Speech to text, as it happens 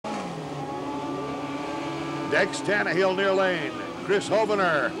Dex Tannehill near lane. Chris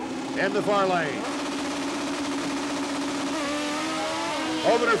Hovener in the far lane.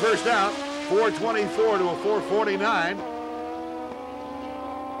 Hovener first out, 424 to a 449.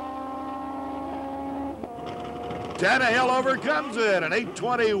 Tannehill overcomes it, an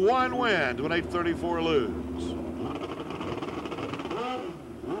 821 win to an 834 lose.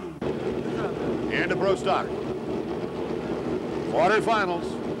 Into Pro Stock. Quarterfinals,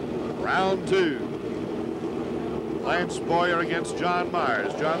 round 2. Lance Boyer against John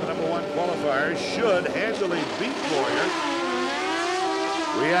Myers. John, the #1 qualifier, should handily beat Boyer.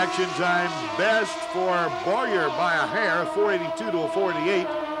 Reaction time best for Boyer by a hair, 482 to a 488.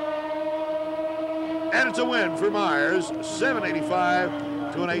 And it's a win for Myers, 785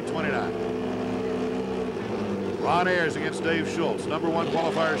 to an 829. Ron Ayers against Dave Schultz. #1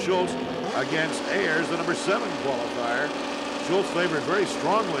 qualifier Schultz against Ayers, the #7 qualifier. Schultz favored very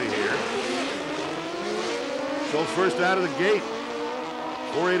strongly here. Schultz first out of the gate,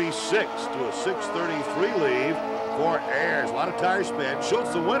 486 to a 633 lead for Ayers. A lot of tire spin.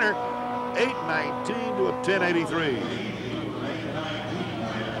 Schultz the winner, 819 to a 1083.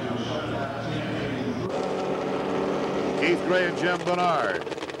 Keith Gray and Jim Bernard.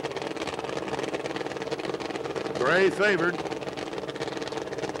 Gray favored.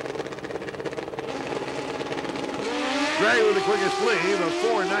 Gray with the quickest lead, a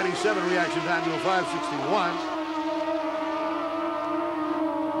 497 reaction time to a 561.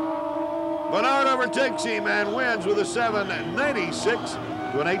 Bernard overtakes him and wins with a 796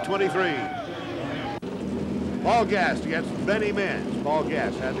 to an 823. Paul Gast against Benny Mins. Paul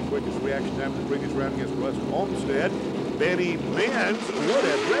Gast had the quickest reaction time in the previous round against Russ Olmsted. Benny Mins would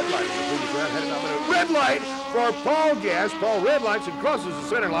have red light in the previous round. Had it not been a red light for Paul Gast. Paul red lights and crosses the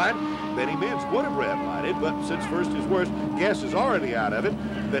center line. Benny Mins would have red lighted, but since first is worst, Gast is already out of it.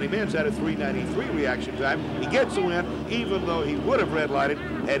 Benny Mins had a 393 reaction time. He gets the win, even though he would have red lighted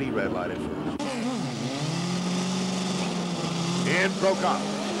had he red lighted first. In Pro Comp.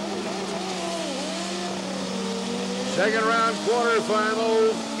 Second round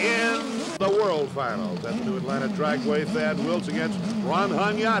quarterfinals in the World Finals at the New Atlanta Trackway. Thad Wills against Ron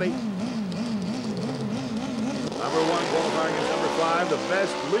Hunyadi. #1 qualifying against #5. The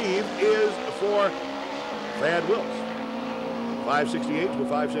best lead is for Thad Wills. 568 to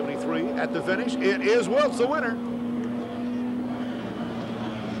 573 at the finish. It is Wills the winner.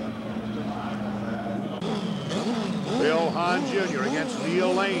 Bill Hahn Jr. against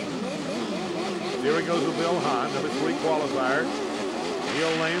Neil Lane. Here he goes with Bill Hahn, #3 qualifier.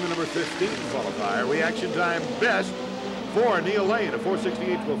 Neil Lane, the #15 qualifier. Reaction time best for Neil Lane, a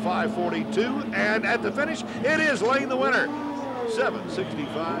 468 to a 542. And at the finish, it is Lane the winner.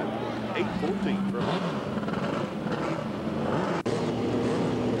 765, 814 for Hahn.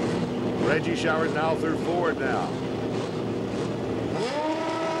 Reggie Showers now through Ford now.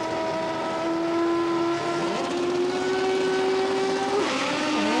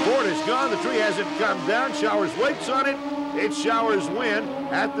 Ford is gone. The tree hasn't come down. Showers waits on it. It's Showers' win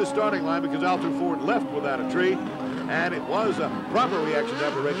at the starting line because Althur Ford left without a tree. And it was a proper reaction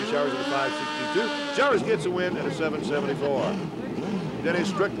time for Reggie Showers at a 562. Showers gets a win at a 774. Dennis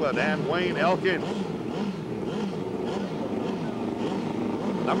Strickland and Wayne Elkins.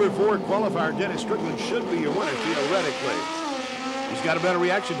 #4 qualifier Dennis Strickland should be your winner theoretically. He's got a better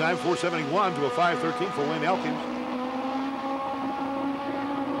reaction time, 471 to a 513 for Wayne Elkins.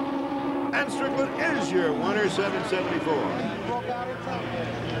 And Strickland is your winner, 774.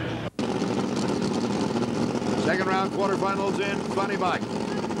 Second round quarterfinals in Funny Bike.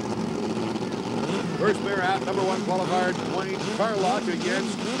 First pair out, #1 qualifier Dwayne Carlock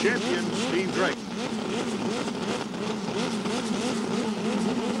against champion Steve Drake.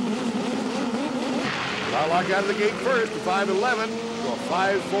 Carlock out of the gate first, a 511 to a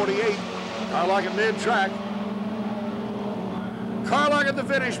 548. Carlock at mid-track. Carlock at the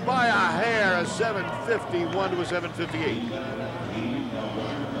finish by a hair, a 751 to a 758.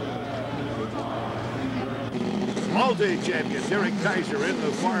 Multi-champion Derek Kaiser in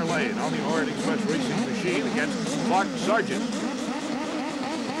the far lane on the Orient Express Racing Machine against Clark Sargent.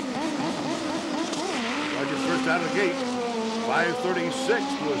 Sargent's first out of the gate, 536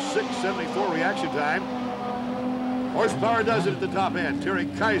 to a 674 reaction time. Horsepower does it at the top end. Terry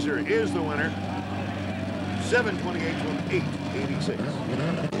Kaiser is the winner, 728 to an 886.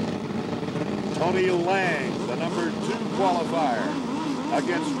 Tony Lang, the #2 qualifier,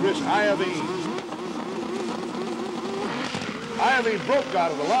 against Chris Iovine. Iovine broke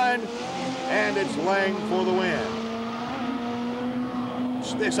out of the line, and it's Lang for the win.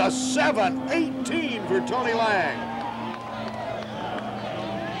 It's a 718 for Tony Lang.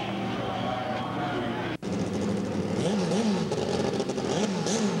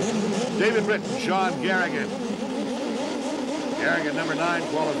 David Britton, Sean Garrigan. Garrigan, number 9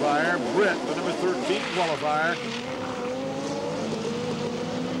 qualifier. Britt, the number 13 qualifier.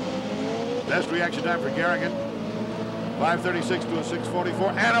 Best reaction time for Garrigan. 5:36 to a 6:44.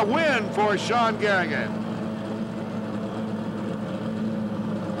 And a win for Sean Garrigan.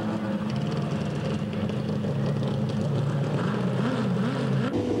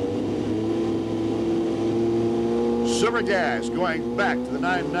 Super Gas going back to the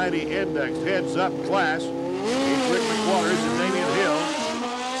 990 indexed heads-up class. Rick McWaters and Damian Hill.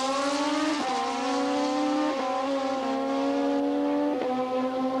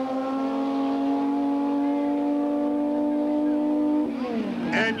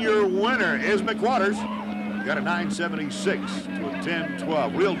 And your winner is McWaters. Got a 976 to a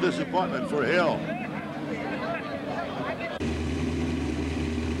 10-12. Real disappointment for Hill.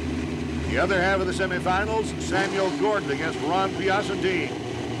 The other half of the semifinals, Samuel Gordon against Ron Piacentini.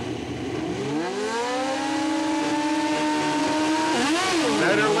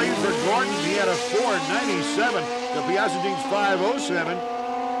 Better lead for Gordon. He had a 4.97 to Piacentini's 5.07.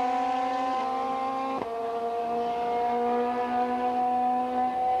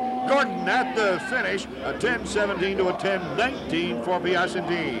 Gordon at the finish, a 10.17 to a 10.19 for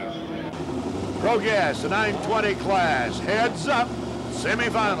Piacentini. Pro Gas, the 920 class, heads up,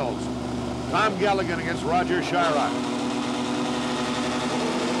 semifinals. Tom Galligan against Roger Shyrock.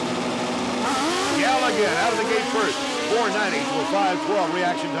 Galligan out of the gate first, 4.90 to a 5.12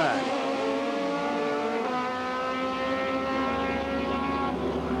 reaction time.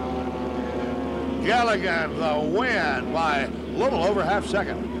 Galligan the win by a little over half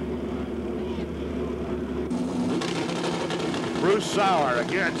second. Bruce Sauer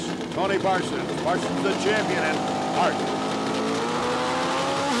against Tony Parsons. Parsons the champion and Hart.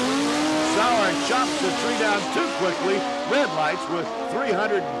 Sauer chops the tree down too quickly. Red lights with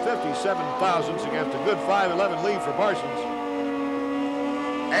 357 thousandths against a good 5.11 lead for Parsons.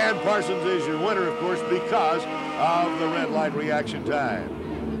 And Parsons is your winner, of course, because of the red light reaction time.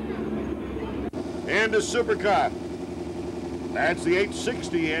 Into Super Cup. That's the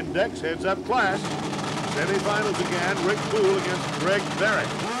 860 index heads-up class. Semifinals again, Rick Poole against Greg Barrett.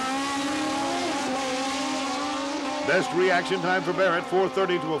 Best reaction time for Barrett,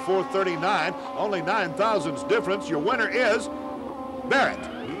 4.30 to a 4.39. Only 9 thousandths difference. Your winner is Barrett.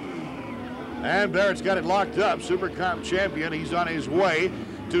 And Barrett's got it locked up. Super Comp champion. He's on his way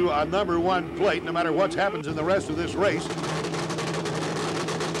to a #1 plate, no matter what happens in the rest of this race.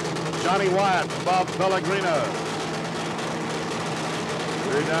 Johnny Wyatt, Bob Pellegrino.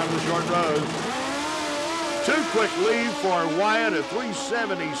 Very down the short road. Too quick lead for Wyatt at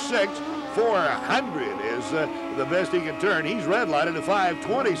 376. 400 is the best he can turn. He's red lighted at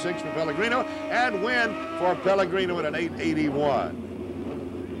 526 for Pellegrino, and win for Pellegrino at an 881.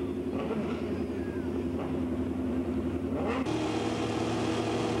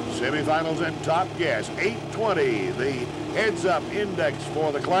 Semifinals and Top Gas, 820, the heads-up index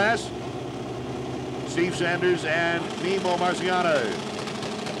for the class. Steve Sanders and Nemo Marciano.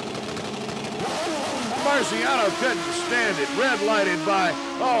 Marciano couldn't stand it, red lighted by,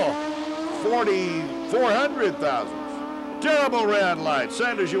 400 thousandths. Terrible red light.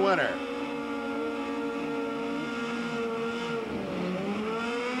 Sanders, your winner.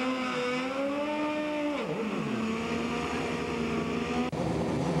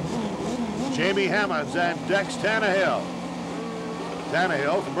 Jamie Hammonds and Dex Tannehill.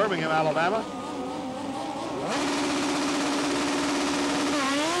 Tannehill from Birmingham, Alabama.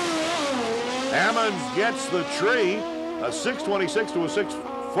 Hammonds gets the tree. A 626 to a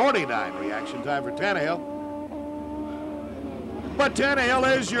 649 reaction time for Tannehill. But Tannehill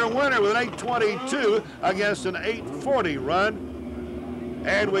is your winner with an 822 against an 840 run.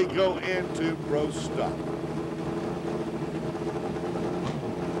 And we go into Pro Stock.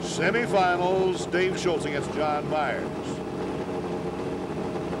 Semifinals, Dave Schultz against John Myers.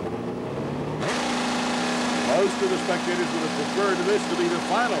 Most of the spectators would have preferred this to be the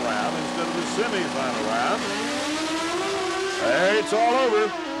final round instead of the semifinal round. It's all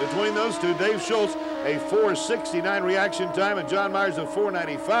over between those two. Dave Schultz, a 469 reaction time, and John Myers, a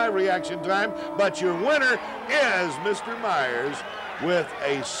 495 reaction time. But your winner is Mr. Myers with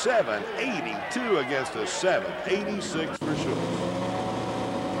a 782 against a 786 for Schultz.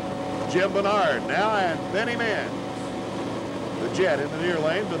 Jim Bernard now and Benny Mann. The Jet in the near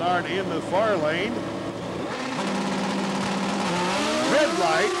lane, Bernard in the far lane. Red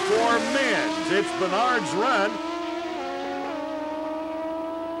light for Men's. It's Bernard's run.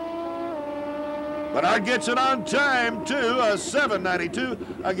 Bernard gets it on time, too, a 792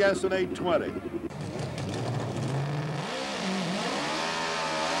 against an 820.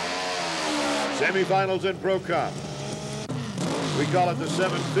 Semifinals in Pro Comp. We call it the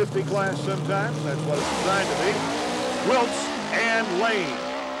 750 class sometimes. That's what it's designed to be. Wiltz and Lane.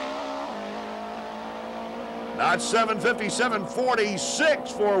 Not 750,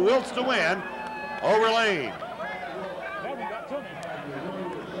 746 for Wiltz to win over Lane.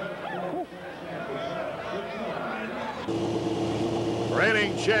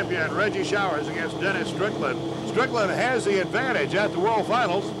 Reigning champion Reggie Showers against Dennis Strickland. Strickland has the advantage at the World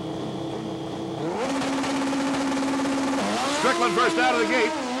Finals. Strickland first out of the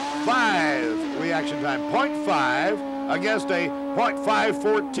gate. 5 reaction time. 0.5 against a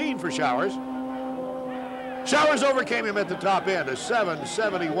 0.514 for Showers. Showers overcame him at the top end. A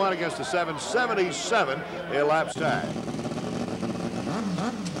 771 against a 777 elapsed time.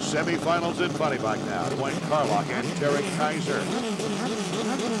 Semifinals in Funny Bike now. Wayne Carlock and Terry Kaiser.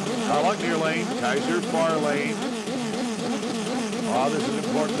 Carlock near lane, Kaiser far lane. Oh, this is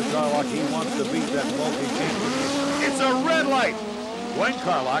important to Carlock. He wants to beat that multi-champion. It's a red light. Wayne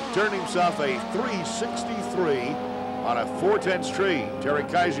Carlock turned himself a 363 on a 410 street. Terry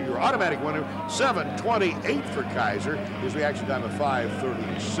Kaiser, your automatic winner, 728 for Kaiser. His reaction time of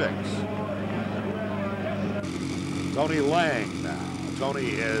 536. Tony Lang now. Tony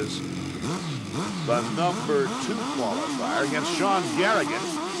is the number 2 qualifier against Sean Garrigan.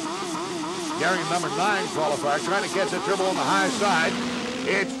 Garrigan, number 9 qualifier, trying to catch that dribble on the high side.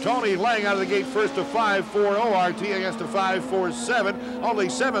 It's Tony Lang out of the gate first to 5.40 RT against a 5.47. Only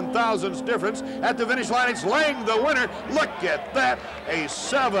 7 thousandths difference. At the finish line, it's Lang the winner. Look at that, a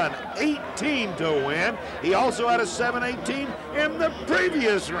 7.18 to win. He also had a 7.18 in the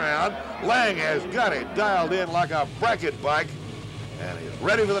previous round. Lang has got it dialed in like a bracket bike, and he's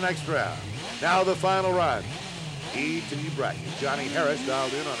ready for the next round. Now the final run. E to E bracket. Johnny Harris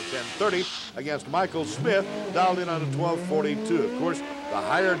dialed in on a 10.30 against Michael Smith, dialed in on a 12.42. Of course, the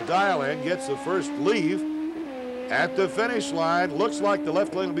higher dial-in gets the first leave at the finish line. Looks like the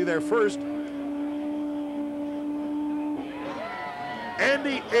left lane will be there first.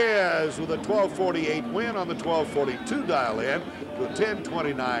 Andy is with a 12.48 win on the 12.42 dial-in to a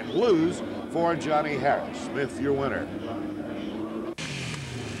 10.29 lose for Johnny Harris. Smith, your winner.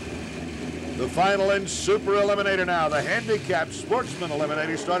 The final in Super Eliminator now. The handicapped sportsman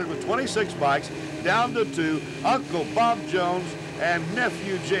eliminator started with 26 bikes, down to 2. Uncle Bob Jones and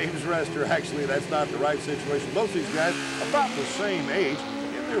nephew James Rester. Actually, that's not the right situation. Both these guys about the same age,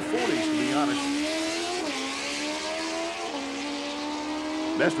 in their 40s, to be honest.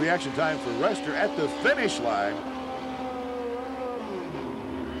 Best reaction time for Rester at the finish line.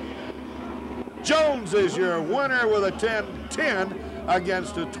 Jones is your winner with a 10.10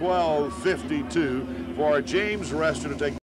 against a 12.52 for James Rester to take